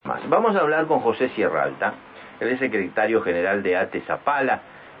Vamos a hablar con José Sierralta, él es secretario general de ATE Zapala.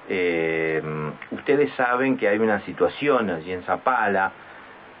 Ustedes saben que hay una situación allí en Zapala,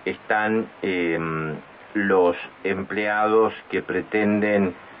 están los empleados que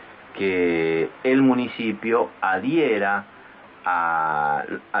pretenden que el municipio adhiera a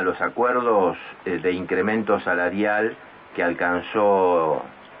los acuerdos de incremento salarial que alcanzó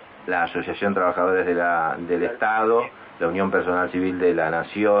la Asociación Trabajadores del Estado, la Unión Personal Civil de la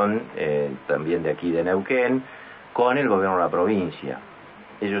Nación, también de aquí de Neuquén, con el gobierno de la provincia.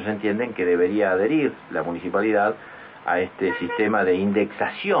 Ellos entienden que debería adherir la municipalidad a este sistema de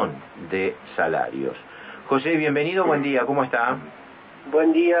indexación de salarios. José, bienvenido, buen día, ¿cómo está?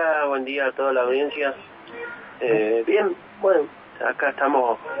 Buen día a toda la audiencia. Bien, bueno, acá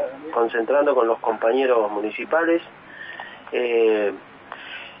estamos concentrando con los compañeros municipales.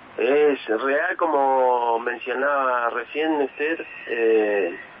 Es real, como mencionaba recién usted,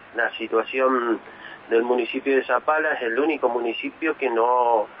 la situación del municipio de Zapala es el único municipio que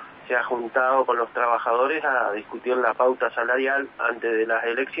no se ha juntado con los trabajadores a discutir la pauta salarial antes de las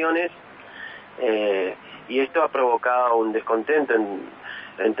elecciones, y esto ha provocado un descontento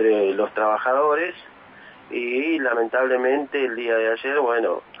entre los trabajadores, y lamentablemente el día de ayer,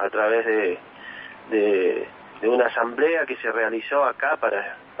 bueno, a través de una asamblea que se realizó acá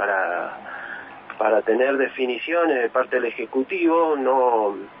para tener definiciones de parte del Ejecutivo,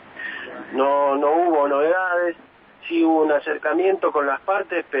 no hubo novedades. Sí hubo un acercamiento con las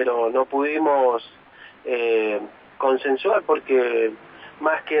partes, pero no pudimos consensuar, porque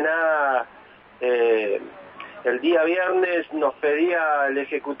más que nada el día viernes nos pedía el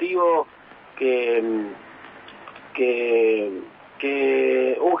Ejecutivo que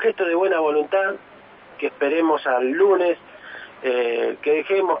un gesto de buena voluntad, que esperemos al lunes, que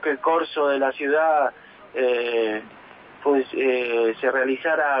dejemos que el corso de la ciudad se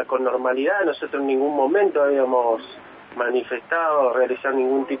realizara con normalidad. Nosotros en ningún momento habíamos manifestado realizar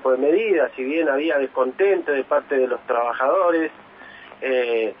ningún tipo de medida, si bien había descontento de parte de los trabajadores,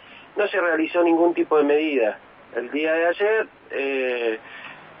 no se realizó ningún tipo de medida. El día de ayer,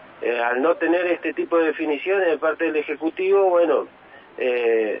 al no tener este tipo de definiciones de parte del Ejecutivo, bueno,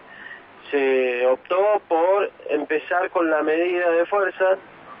 se optó por empezar con la medida de fuerza,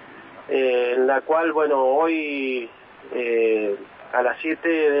 en la cual, bueno, hoy a las 7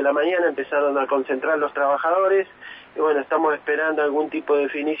 de la mañana empezaron a concentrar los trabajadores, y bueno, estamos esperando algún tipo de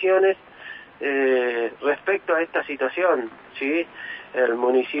definiciones respecto a esta situación, ¿sí? El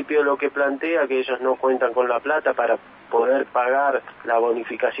municipio lo que plantea que ellos no cuentan con la plata para poder pagar la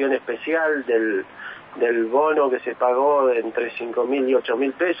bonificación especial del bono que se pagó de entre 5.000 y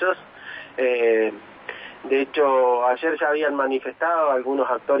 8.000 pesos. De hecho, ayer ya habían manifestado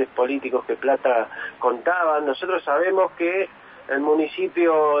algunos actores políticos que plata contaban. Nosotros sabemos que el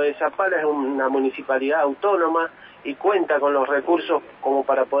municipio de Zapala es una municipalidad autónoma y cuenta con los recursos como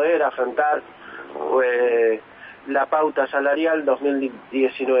para poder afrontar la pauta salarial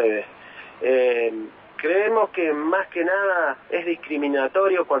 2019. Creemos que más que nada es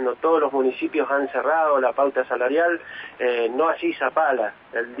discriminatorio cuando todos los municipios han cerrado la pauta salarial, no así Zapala.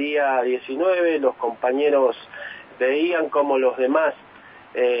 El día 19 los compañeros veían como los demás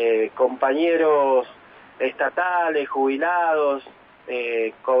compañeros estatales, jubilados,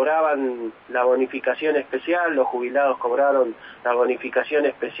 cobraban la bonificación especial, los jubilados cobraron la bonificación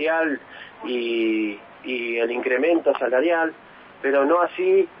especial y el incremento salarial, pero no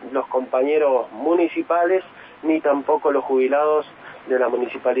así los compañeros municipales ni tampoco los jubilados de la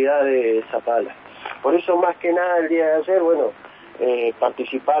municipalidad de Zapala. Por eso, más que nada, el día de ayer, bueno,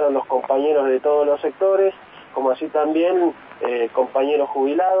 participaron los compañeros de todos los sectores, como así también compañeros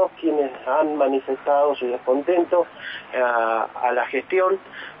jubilados, quienes han manifestado su descontento a la gestión,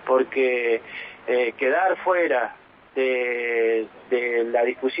 porque quedar fuera de la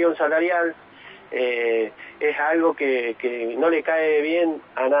discusión salarial es algo que no le cae bien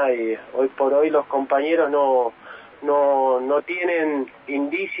a nadie. Hoy por hoy los compañeros no tienen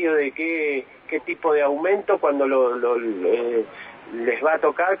indicio de qué tipo de aumento cuando les va a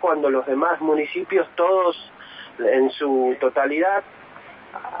tocar, cuando los demás municipios, todos en su totalidad,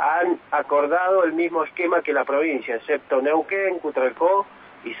 han acordado el mismo esquema que la provincia, excepto Neuquén, Cutralcó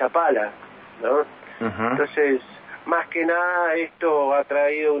y Zapala, ¿no? Uh-huh. Entonces, más que nada, esto ha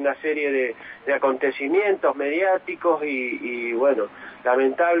traído una serie de acontecimientos mediáticos y bueno,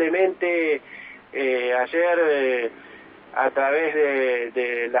 lamentablemente ayer a través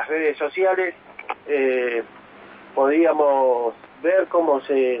de las redes sociales podíamos ver cómo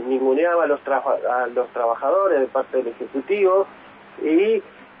se ninguneaba a los trabajadores de parte del Ejecutivo, y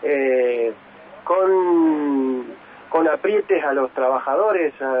con con aprietes a los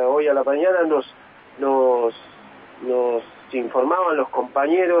trabajadores. Hoy a la mañana nos informaban los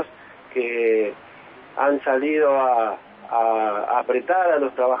compañeros que han salido a apretar a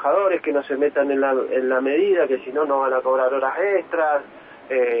los trabajadores, que no se metan en la medida, que si no, no van a cobrar horas extras.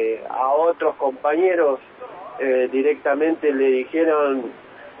 A otros compañeros directamente le dijeron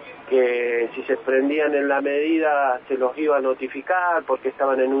que si se prendían en la medida se los iba a notificar porque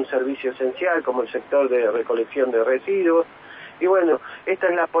estaban en un servicio esencial como el sector de recolección de residuos. Y bueno, esta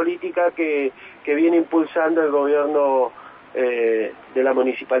es la política que viene impulsando el gobierno de la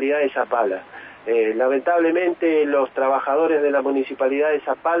Municipalidad de Zapala. Lamentablemente los trabajadores de la Municipalidad de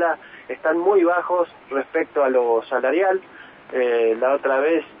Zapala están muy bajos respecto a lo salarial. La otra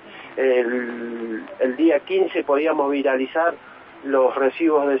vez, el día 15, podíamos viralizar los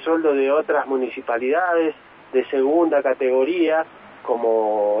recibos de sueldo de otras municipalidades de segunda categoría,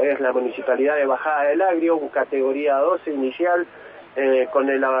 como es la Municipalidad de Bajada del Agrio, categoría 12 inicial,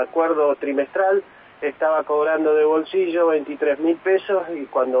 con el acuerdo trimestral, estaba cobrando de bolsillo 23.000 pesos, y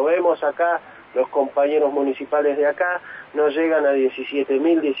cuando vemos acá, los compañeros municipales de acá no llegan a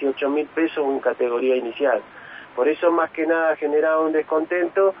 17.000, 18.000 pesos en categoría inicial. Por eso más que nada generaba un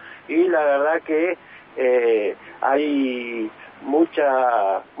descontento, y la verdad que hay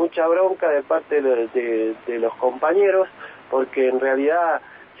mucha bronca de parte de los compañeros, porque en realidad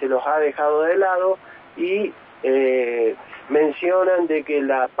se los ha dejado de lado, y mencionan de que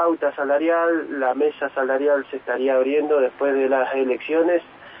la pauta salarial, la mesa salarial se estaría abriendo después de las elecciones,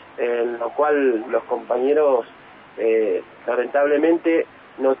 en lo cual los compañeros lamentablemente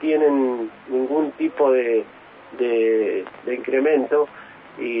no tienen ningún tipo de incremento,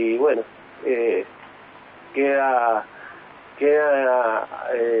 y bueno, queda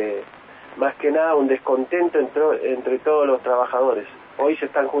más que nada un descontento entre todos los trabajadores. Hoy se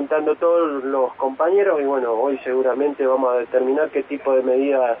están juntando todos los compañeros y bueno, hoy seguramente vamos a determinar qué tipo de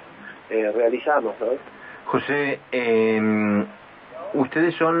medidas realizamos, ¿no? José,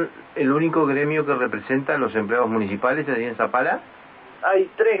 ¿ustedes son el único gremio que representa a los empleados municipales allí en Zapala? Hay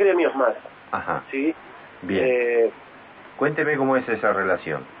 3 gremios más. Ajá. ¿Sí? Bien. Cuénteme cómo es esa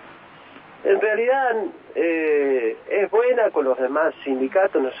relación. En realidad es buena con los demás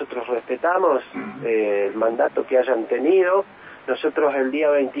sindicatos. Nosotros respetamos el mandato que hayan tenido. Nosotros el día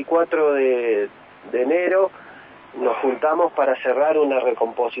 24 de enero nos juntamos para cerrar una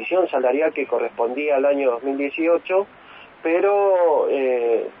recomposición salarial que correspondía al año 2018, pero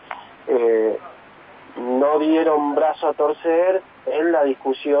no dieron brazo a torcer en la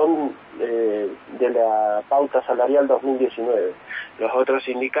discusión de la pauta salarial 2019. Los otros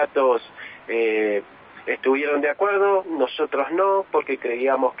sindicatos estuvieron de acuerdo, nosotros no, porque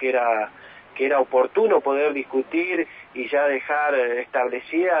creíamos que era oportuno poder discutir y ya dejar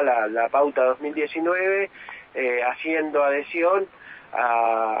establecida la pauta 2019, haciendo adhesión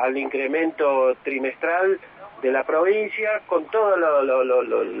al incremento trimestral de la provincia, con todos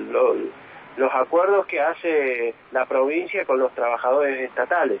los acuerdos que hace la provincia con los trabajadores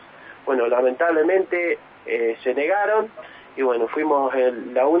estatales. Bueno, lamentablemente se negaron, y bueno, fuimos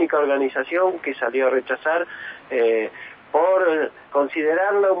la única organización que salió a rechazar por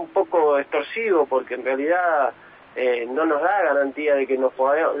considerarlo un poco extorsivo, porque en realidad no nos da garantía de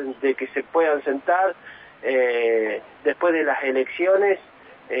que se puedan sentar después de las elecciones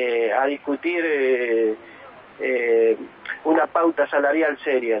a discutir una pauta salarial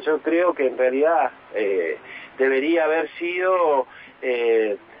seria. Yo creo que en realidad debería haber sido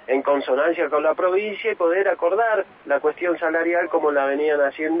en consonancia con la provincia y poder acordar la cuestión salarial como la venían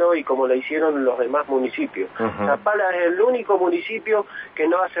haciendo y como la hicieron los demás municipios. Zapala es el único municipio que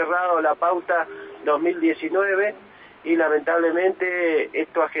no ha cerrado la pauta 2019, y lamentablemente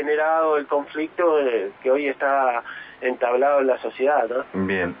esto ha generado el conflicto que hoy está entablado en la sociedad, ¿no?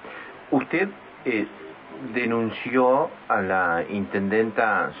 Bien. ¿Usted denunció a la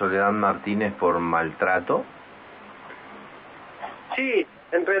intendenta Soledad Martínez por maltrato? Sí,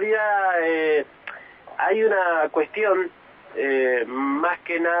 en realidad hay una cuestión más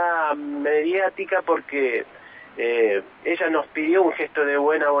que nada mediática, porque ella nos pidió un gesto de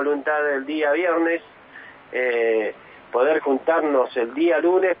buena voluntad el día viernes, poder juntarnos el día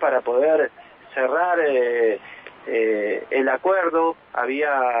lunes para poder cerrar el acuerdo.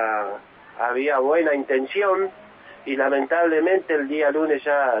 Había buena intención, y lamentablemente el día lunes,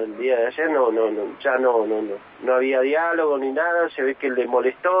 el día de ayer no había diálogo ni nada. Se ve que le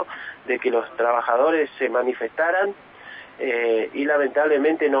molestó de que los trabajadores se manifestaran, y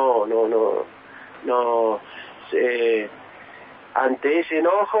lamentablemente ante ese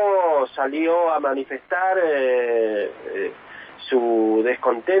enojo salió a manifestar su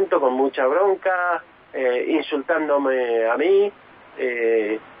descontento con mucha bronca, insultándome a mí,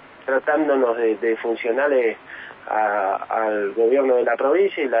 tratándonos de funcionales al gobierno de la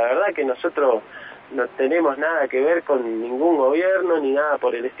provincia, y la verdad que nosotros no tenemos nada que ver con ningún gobierno ni nada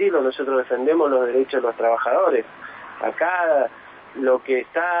por el estilo. Nosotros defendemos los derechos de los trabajadores. Acá lo que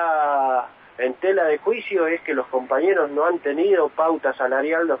está en tela de juicio es que los compañeros no han tenido pauta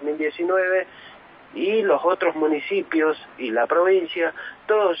salarial 2019 y los otros municipios y la provincia,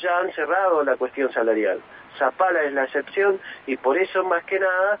 todos ya han cerrado la cuestión salarial. Zapala es la excepción, y por eso más que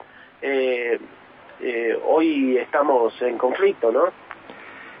nada hoy estamos en conflicto, ¿no?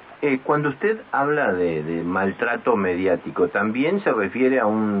 Cuando usted habla de maltrato mediático, también se refiere a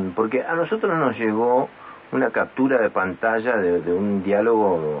porque a nosotros nos llegó una captura de pantalla de un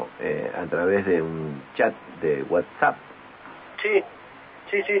diálogo a través de un chat de WhatsApp. Sí,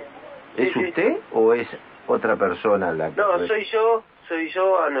 sí, sí. ¿Es usted o es otra persona la que...? No, soy yo,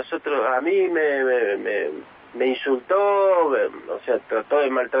 a mí me insultó, o sea, trató de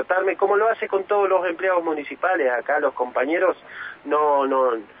maltratarme, como lo hace con todos los empleados municipales. Acá los compañeros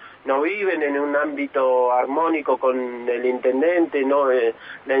no viven en un ámbito armónico con el intendente, no,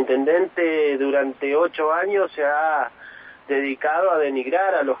 la intendente durante 8 años se ha dedicado a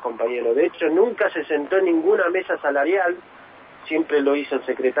denigrar a los compañeros. De hecho, nunca se sentó en ninguna mesa salarial, siempre lo hizo el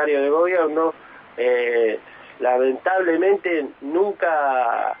secretario de gobierno. Lamentablemente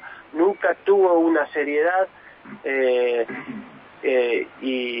nunca tuvo una seriedad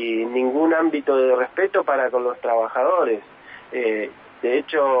y ningún ámbito de respeto para con los trabajadores. De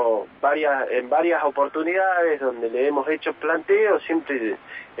hecho, en varias oportunidades donde le hemos hecho planteos, siempre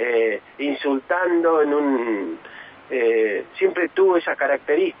insultando siempre tuvo esa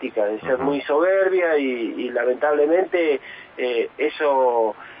característica de ser muy soberbia, y lamentablemente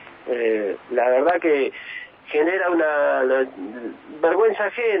eso, la verdad que genera una vergüenza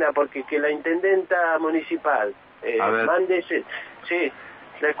ajena, porque que la intendenta municipal mande ese... Sí,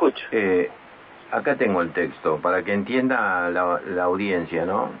 la escucho. Acá tengo el texto, para que entienda la audiencia,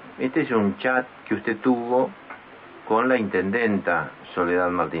 ¿no? Este es un chat que usted tuvo con la intendenta Soledad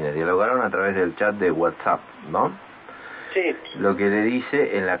Martínez. Dialogaron a través del chat de WhatsApp, ¿no? Sí. Lo que le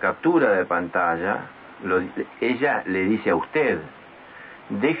dice en la captura de pantalla, ella le dice a usted: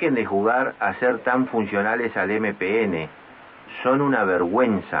 dejen de jugar a ser tan funcionales al MPN, son una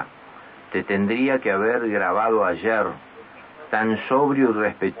vergüenza, te tendría que haber grabado ayer, tan sobrio y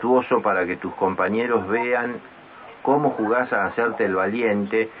respetuoso para que tus compañeros vean cómo jugás a hacerte el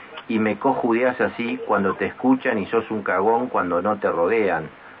valiente y me cojudeás así cuando te escuchan, y sos un cagón cuando no te rodean,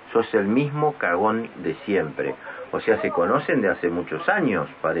 sos el mismo cagón de siempre. O sea, se conocen de hace muchos años,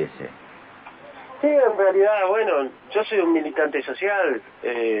 parece. Sí, en realidad, bueno, yo soy un militante social.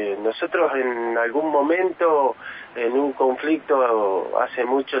 Nosotros en algún momento, en un conflicto hace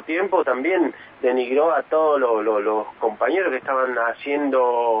mucho tiempo, también denigró a todos los compañeros que estaban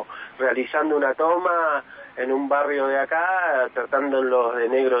realizando una toma en un barrio de acá, tratándolos de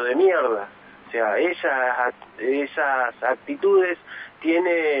negro de mierda. O sea, esas actitudes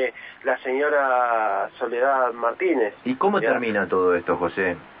tiene la señora Soledad Martínez. ¿Y cómo termina todo esto,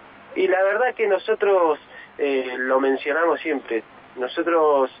 José? Y la verdad que nosotros lo mencionamos siempre.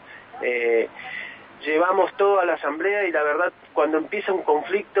 Nosotros llevamos todo a la asamblea, y la verdad, cuando empieza un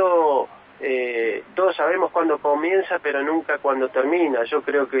conflicto, todos sabemos cuándo comienza, pero nunca cuándo termina. Yo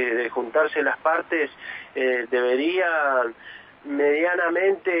creo que de juntarse las partes deberían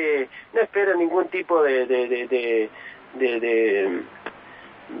medianamente, no espero ningún tipo de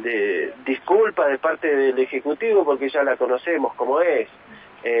disculpa de parte del Ejecutivo, porque ya la conocemos como es.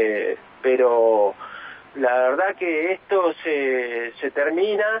 Pero la verdad que esto se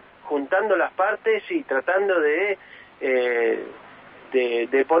termina juntando las partes y tratando de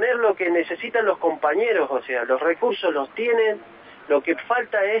poner lo que necesitan los compañeros. O sea, los recursos los tienen, lo que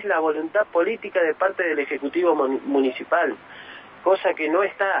falta es la voluntad política de parte del Ejecutivo municipal, cosa que no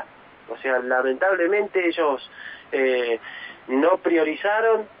está. O sea, lamentablemente ellos no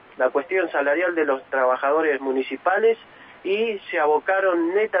priorizaron la cuestión salarial de los trabajadores municipales y se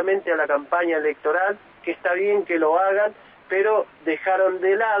abocaron netamente a la campaña electoral, que está bien que lo hagan, pero dejaron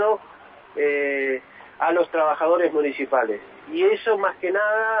de lado a los trabajadores municipales. Y eso, más que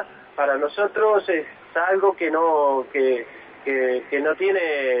nada, para nosotros es algo que no tiene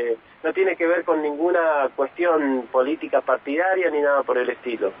que ver con ninguna cuestión política partidaria ni nada por el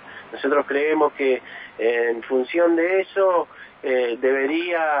estilo. Nosotros creemos que en función de eso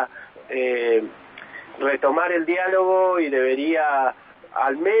debería retomar el diálogo, y debería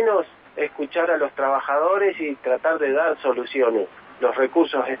al menos escuchar a los trabajadores y tratar de dar soluciones. Los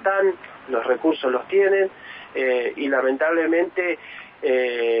recursos están, los recursos los tienen, y lamentablemente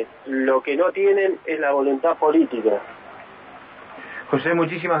Lo que no tienen es la voluntad política. José,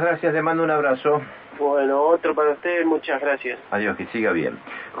 muchísimas gracias, le mando un abrazo. Bueno, otro para ustedes, muchas gracias. Adiós, que siga bien.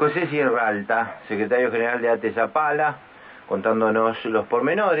 José Sierra Alta, secretario general de ATE Zapala, contándonos los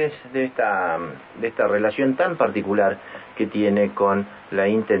pormenores de esta relación tan particular que tiene con la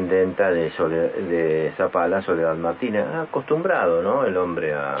intendenta de Zapala, Soledad Martínez. Acostumbrado, ¿no?, el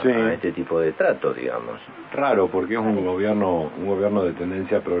hombre a este tipo de trato, digamos. Raro, porque es un gobierno de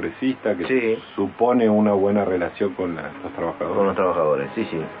tendencia progresista que supone una buena relación con los trabajadores. Con los trabajadores, sí.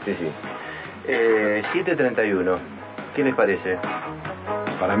 7:31. ¿Qué les parece?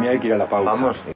 Para mí hay que ir a la pausa. Vamos.